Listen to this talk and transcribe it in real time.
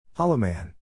Hollow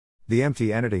man. The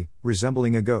empty entity,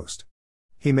 resembling a ghost.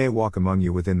 He may walk among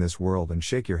you within this world and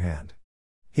shake your hand.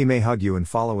 He may hug you and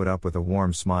follow it up with a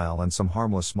warm smile and some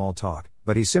harmless small talk,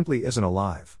 but he simply isn't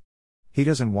alive. He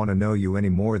doesn't want to know you any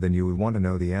more than you would want to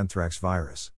know the anthrax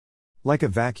virus. Like a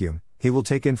vacuum, he will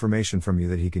take information from you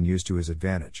that he can use to his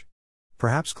advantage.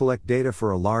 Perhaps collect data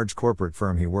for a large corporate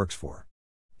firm he works for.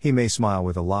 He may smile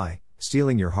with a lie,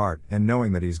 stealing your heart and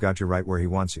knowing that he's got you right where he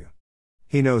wants you.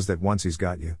 He knows that once he's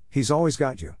got you, he's always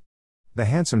got you. The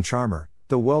handsome charmer,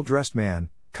 the well-dressed man,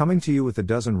 coming to you with a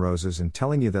dozen roses and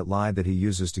telling you that lie that he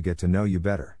uses to get to know you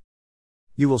better.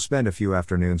 You will spend a few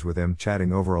afternoons with him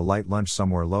chatting over a light lunch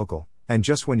somewhere local, and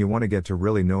just when you want to get to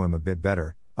really know him a bit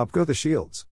better, up go the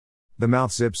shields. The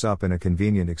mouth zips up and a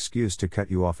convenient excuse to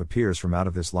cut you off appears from out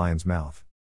of this lion's mouth.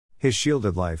 His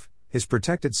shielded life, his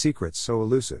protected secrets so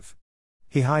elusive.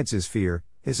 He hides his fear,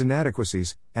 his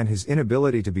inadequacies, and his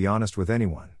inability to be honest with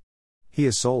anyone. He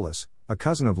is soulless, a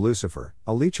cousin of Lucifer,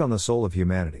 a leech on the soul of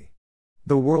humanity.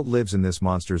 The world lives in this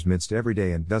monster's midst every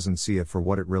day and doesn't see it for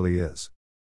what it really is.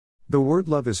 The word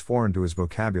love is foreign to his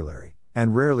vocabulary,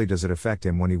 and rarely does it affect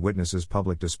him when he witnesses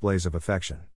public displays of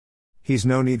affection. He's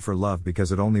no need for love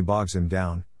because it only bogs him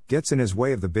down, gets in his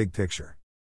way of the big picture.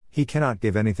 He cannot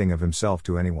give anything of himself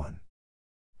to anyone.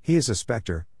 He is a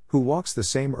specter, who walks the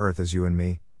same earth as you and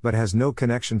me, but has no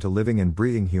connection to living and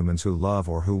breathing humans who love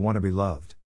or who want to be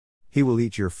loved. He will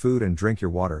eat your food and drink your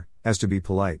water, as to be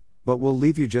polite, but will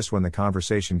leave you just when the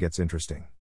conversation gets interesting.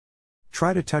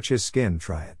 Try to touch his skin,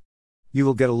 try it. You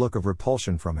will get a look of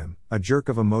repulsion from him, a jerk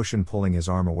of emotion pulling his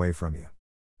arm away from you.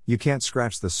 You can't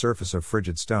scratch the surface of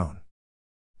frigid stone.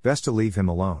 Best to leave him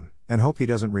alone, and hope he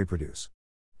doesn't reproduce.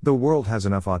 The world has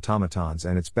enough automatons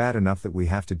and it's bad enough that we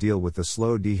have to deal with the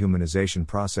slow dehumanization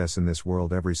process in this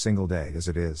world every single day as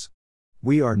it is.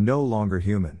 We are no longer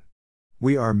human.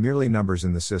 We are merely numbers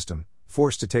in the system,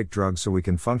 forced to take drugs so we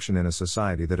can function in a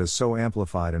society that is so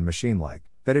amplified and machine-like,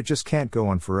 that it just can't go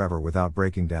on forever without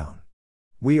breaking down.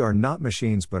 We are not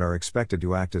machines but are expected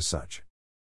to act as such.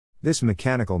 This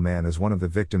mechanical man is one of the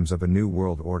victims of a new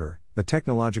world order, the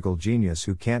technological genius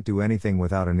who can't do anything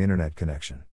without an internet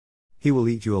connection. He will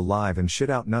eat you alive and shit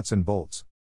out nuts and bolts.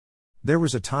 There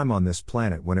was a time on this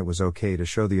planet when it was okay to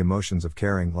show the emotions of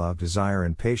caring, love, desire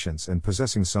and patience and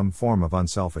possessing some form of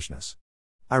unselfishness.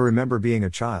 I remember being a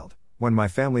child, when my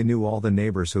family knew all the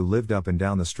neighbors who lived up and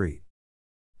down the street.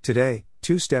 Today,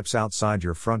 2 steps outside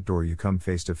your front door you come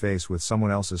face to face with someone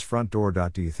else's front door.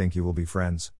 Do you think you will be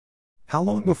friends? How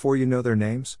long before you know their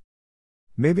names?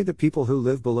 Maybe the people who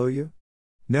live below you?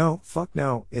 No, fuck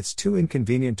no, it's too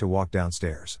inconvenient to walk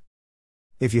downstairs.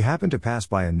 If you happen to pass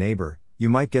by a neighbor, you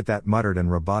might get that muttered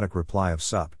and robotic reply of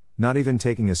sup, not even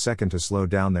taking a second to slow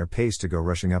down their pace to go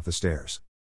rushing up the stairs.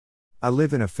 I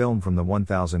live in a film from the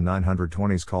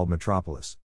 1920s called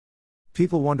Metropolis.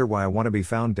 People wonder why I want to be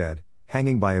found dead,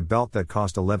 hanging by a belt that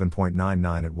cost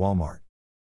 $11.99 at Walmart.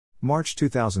 March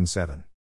 2007.